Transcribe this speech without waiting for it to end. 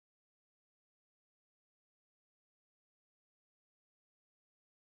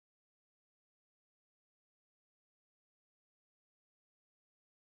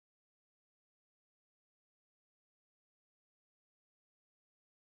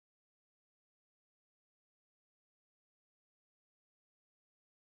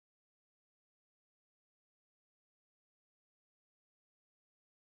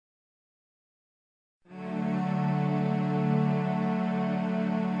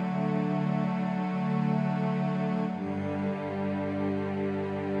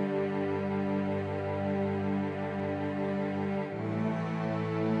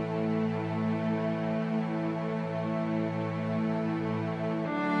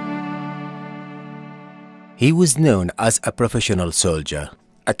He was known as a professional soldier,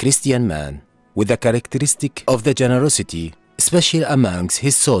 a Christian man, with the characteristic of the generosity, especially amongst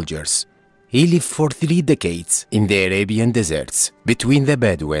his soldiers. He lived for 3 decades in the Arabian deserts between the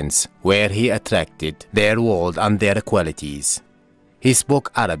Bedouins, where he attracted their world and their qualities. He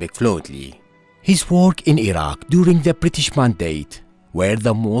spoke Arabic fluently. His work in Iraq during the British Mandate, where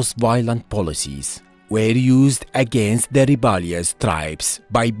the most violent policies were used against the rebellious tribes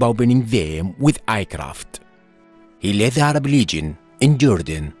by bombing them with aircraft. He led the Arab Legion in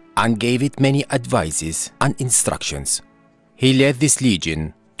Jordan and gave it many advices and instructions. He led this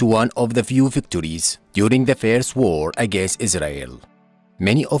legion to one of the few victories during the First War against Israel.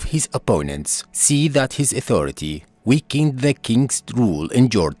 Many of his opponents see that his authority weakened the king's rule in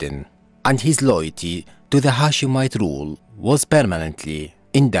Jordan, and his loyalty to the Hashemite rule was permanently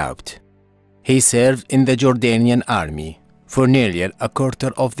in doubt. He served in the Jordanian army for nearly a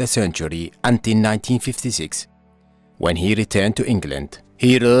quarter of the century until 1956. When he returned to England,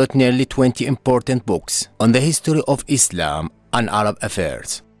 he wrote nearly 20 important books on the history of Islam and Arab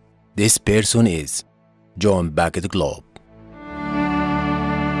affairs. This person is John Bagot Glubb.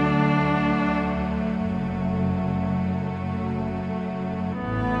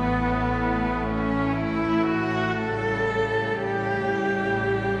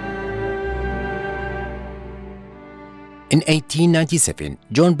 In 1897,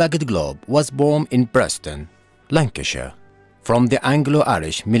 John Bagot Glubb was born in Preston, Lancashire, from the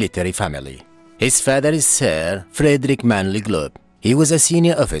Anglo-Irish military family. His father is Sir Frederick Manley Glubb. He was a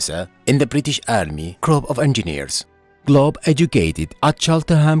senior officer in the British Army Corps of Engineers. Glubb educated at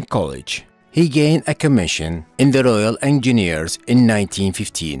Cheltenham College. He gained a commission in the Royal Engineers in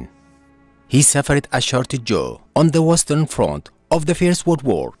 1915. He suffered a shorted jaw on the Western Front of the First World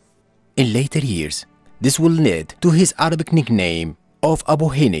War. In later years, this will lead to his Arabic nickname of Abu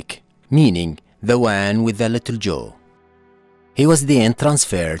Hinik, meaning the one with the little jaw. He was then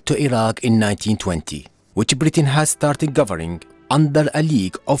transferred to Iraq in 1920, which Britain had started governing under a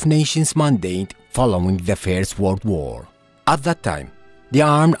League of Nations mandate following the First World War. At that time, the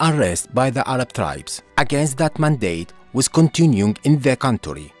armed unrest by the Arab tribes against that mandate was continuing in the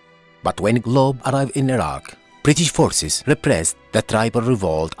country. But when Glubb arrived in Iraq, British forces repressed the tribal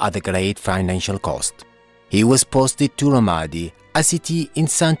revolt at a great financial cost. He was posted to Ramadi, a city in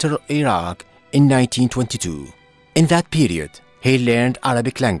central Iraq, in 1922. In that period, he learned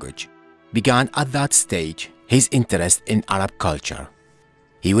Arabic language. Began at that stage his interest in Arab culture.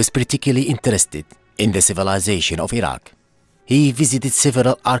 He was particularly interested in the civilization of Iraq. He visited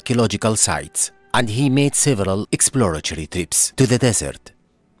several archaeological sites and he made several exploratory trips to the desert.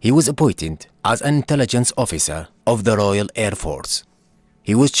 He was appointed as an intelligence officer of the Royal Air Force.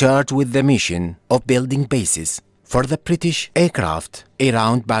 He was charged with the mission of building bases for the British aircraft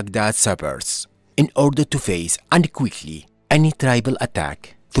around Baghdad suburbs in order to face and quickly any tribal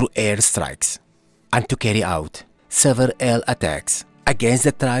attack through air strikes, and to carry out several air attacks against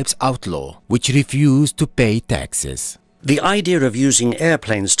the tribe's outlaw which refused to pay taxes. The idea of using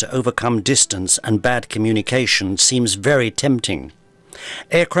airplanes to overcome distance and bad communication seems very tempting.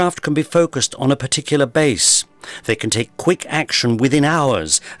 Aircraft can be focused on a particular base. They can take quick action within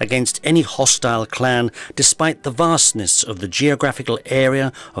hours against any hostile clan, despite the vastness of the geographical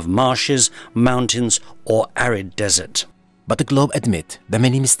area of marshes, mountains, or arid desert. But the Glubb admit the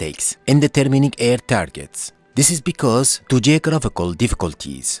many mistakes in determining air targets. This is because to geographical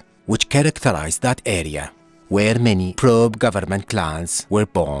difficulties which characterize that area, where many pro-government clans were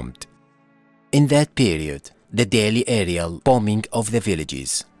bombed. In that period, the daily aerial bombing of the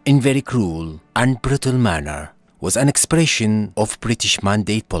villages in very cruel and brutal manner was an expression of British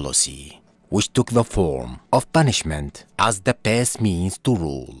mandate policy, which took the form of punishment as the best means to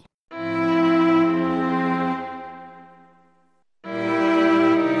rule.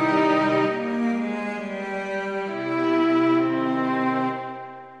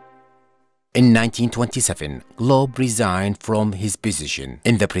 In 1927, Glubb resigned from his position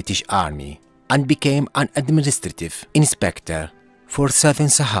in the British Army and became an administrative inspector for Southern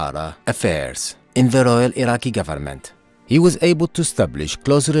Sahara affairs in the Royal Iraqi government. He was able to establish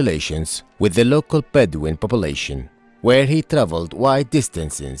close relations with the local Bedouin population, where he traveled wide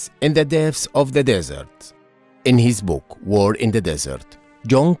distances in the depths of the desert. In his book, War in the Desert,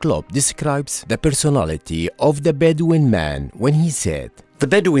 John Glubb describes the personality of the Bedouin man when he said, "The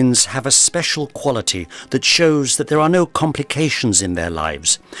Bedouins have a special quality that shows that there are no complications in their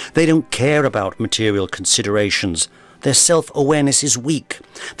lives. They don't care about material considerations. Their self-awareness is weak.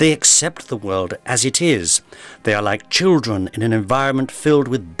 They accept the world as it is. They are like children in an environment filled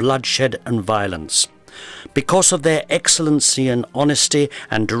with bloodshed and violence. Because of their excellency and honesty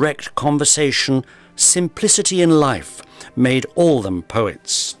and direct conversation, simplicity in life made all them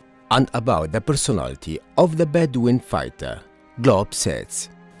poets. And about the personality of the Bedouin fighter, Glubb says,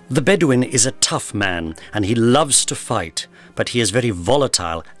 "The Bedouin is a tough man and he loves to fight, but he is very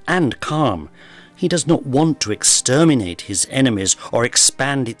volatile and calm. He does not want to exterminate his enemies or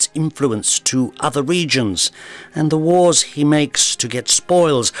expand its influence to other regions, and the wars he makes to get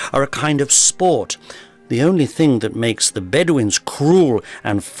spoils are a kind of sport. The only thing that makes the Bedouins cruel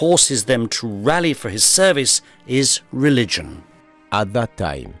and forces them to rally for his service is religion." At that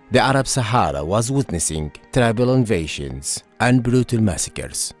time, the Arab Sahara was witnessing tribal invasions and brutal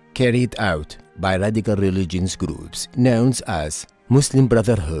massacres carried out by radical religious groups known as Muslim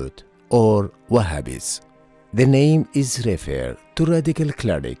Brotherhood or Wahhabis. The name is referred to radical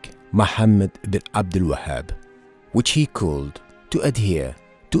cleric Muhammad bin Abdul Wahhab, which he called to adhere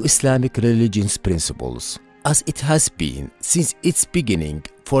to Islamic religion's principles, as it has been since its beginning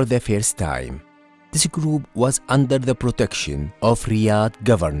for the first time. This group was under the protection of Riyadh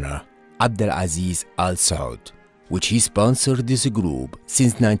governor Abdulaziz Al Saud, which he sponsored this group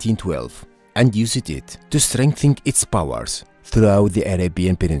since 1912 and used it to strengthen its powers throughout the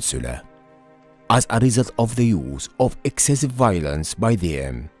Arabian Peninsula. As a result of the use of excessive violence by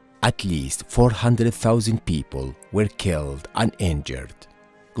them, at least 400,000 people were killed and injured.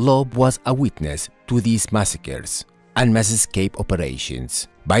 Glubb was a witness to these massacres and mass escape operations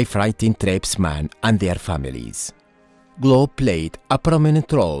by frightened tribesmen and their families. Glubb played a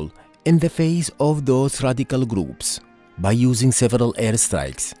prominent role in the face of those radical groups by using several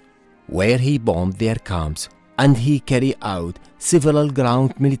airstrikes, where he bombed their camps, and he carried out several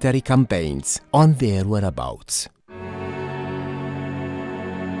ground military campaigns on their whereabouts.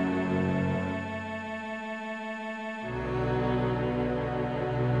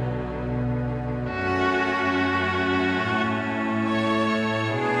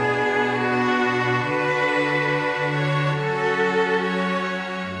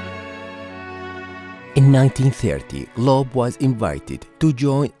 In 1930, Glubb was invited to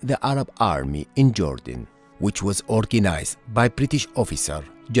join the Arab Army in Jordan, which was organized by British officer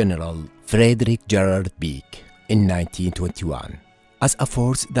General Frederick Gerard Beek in 1921, as a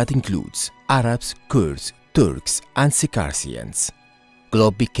force that includes Arabs, Kurds, Turks, and Circassians.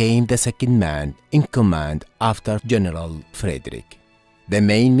 Glubb became the second man in command after General Frederick. The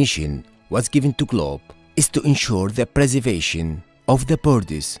main mission was given to Glubb is to ensure the preservation of the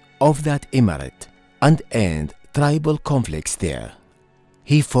borders of that emirate and end tribal conflicts there.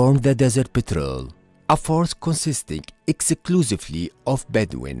 He formed the Desert Patrol, a force consisting exclusively of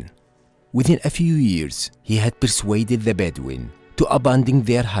Bedouin. Within a few years, he had persuaded the Bedouin to abandon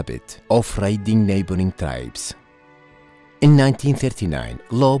their habit of raiding neighboring tribes. In 1939,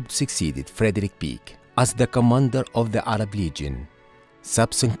 Glubb succeeded Frederick Beek as the commander of the Arab Legion,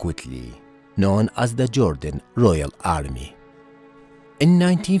 subsequently known as the Jordan Royal Army. In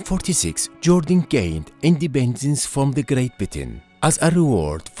 1946, Jordan gained independence from the Great Britain as a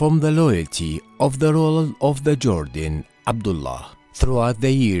reward from the loyalty of the ruler of the Jordan, Abdullah, throughout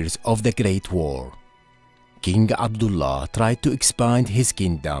the years of the Great War. King Abdullah tried to expand his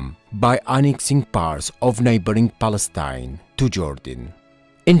kingdom by annexing parts of neighboring Palestine to Jordan.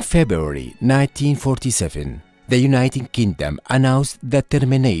 In February 1947, the United Kingdom announced the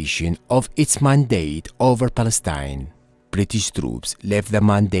termination of its mandate over Palestine. British troops left the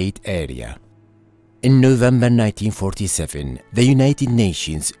mandate area. In November 1947, the United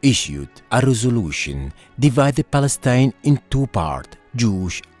Nations issued a resolution dividing Palestine in two parts,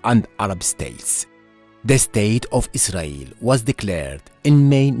 Jewish and Arab states. The State of Israel was declared in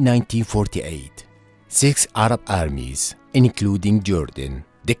May 1948. 6 Arab armies, including Jordan,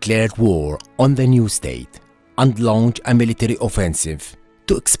 declared war on the new state and launched a military offensive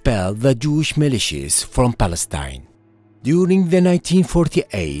to expel the Jewish militias from Palestine. During the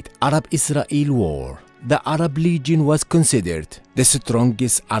 1948 Arab-Israel War, the Arab Legion was considered the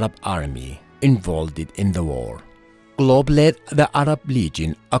strongest Arab army involved in the war. Glubb led the Arab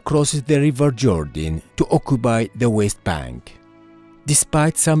Legion across the River Jordan to occupy the West Bank.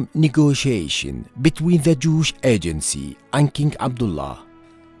 Despite some negotiation between the Jewish agency and King Abdullah,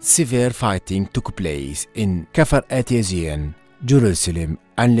 severe fighting took place in Kafr et-Yazian, Jerusalem,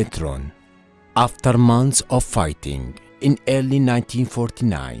 and Letron. After months of fighting, in early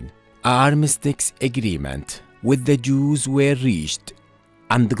 1949, an armistice agreement with the Jews were reached,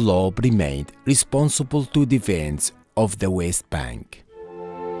 and the Glubb remained responsible to defense of the West Bank.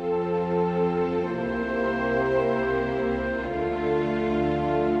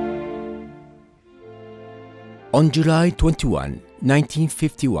 On July 21,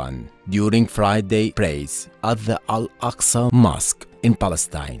 1951, during Friday prayers at the Al-Aqsa Mosque in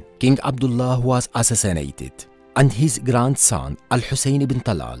Palestine, King Abdullah was assassinated, and his grandson Al-Hussein ibn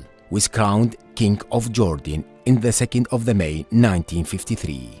Talal was crowned King of Jordan in the 2nd of May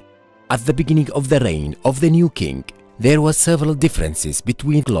 1953. At the beginning of the reign of the new king, there were several differences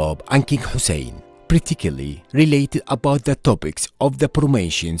between Glubb and King Hussein, particularly related about the topics of the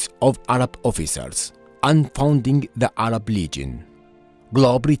promotions of Arab officers and founding the Arab Legion.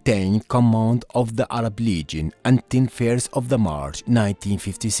 Glubb retained command of the Arab Legion until 1st of March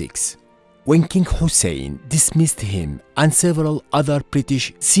 1956, when King Hussein dismissed him and several other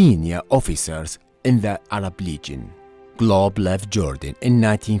British senior officers in the Arab Legion. Glubb left Jordan in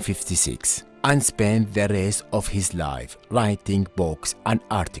 1956 and spent the rest of his life writing books and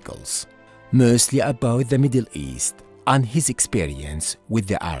articles, mostly about the Middle East and his experience with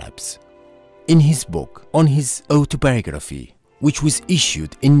the Arabs. In his book on his autobiography, which was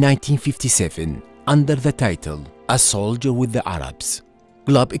issued in 1957 under the title A Soldier with the Arabs,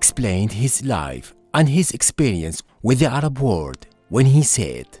 Glubb explained his life and his experience with the Arab world when he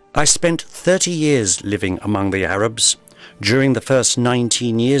said, "I spent 30 years living among the Arabs. During the first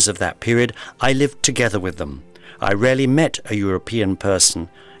 19 years of that period, I lived together with them. I rarely met a European person.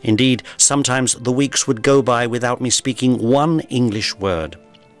 Indeed, sometimes the weeks would go by without me speaking one English word.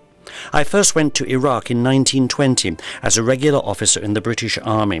 I first went to Iraq in 1920 as a regular officer in the British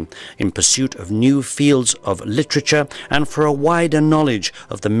Army in pursuit of new fields of literature and for a wider knowledge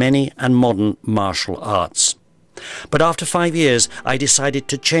of the many and modern martial arts. But after 5 years, I decided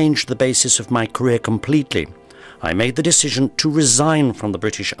to change the basis of my career completely. I made the decision to resign from the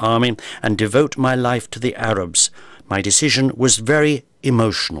British Army and devote my life to the Arabs. My decision was very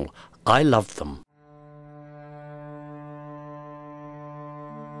emotional. I loved them."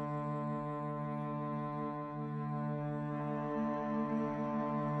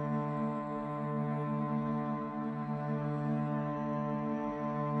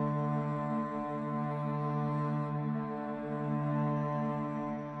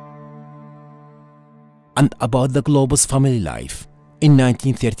 And about the Glubb's family life. In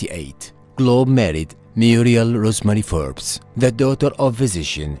 1938, Glubb married Muriel Rosemary Forbes, the daughter of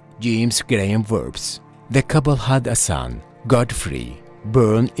physician James Graham Forbes. The couple had a son, Godfrey,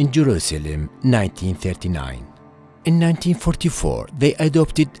 born in Jerusalem 1939. In 1944, they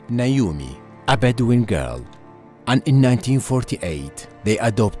adopted Naomi, a Bedouin girl, and in 1948, they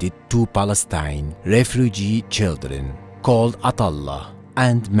adopted 2 Palestine refugee children called Atallah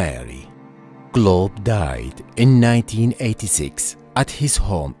and Mary. Glubb died in 1986 at his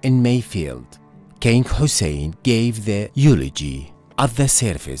home in Mayfield. King Hussein gave the eulogy at the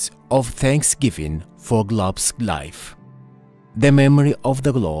service of thanksgiving for Glubb's life. The memory of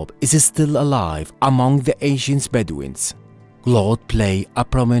the Glubb is still alive among the ancient Bedouins. Glubb played a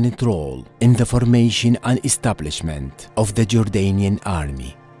prominent role in the formation and establishment of the Jordanian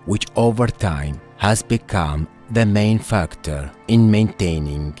army, which over time has become the main factor in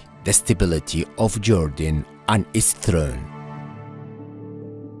maintaining the stability of Jordan and its throne.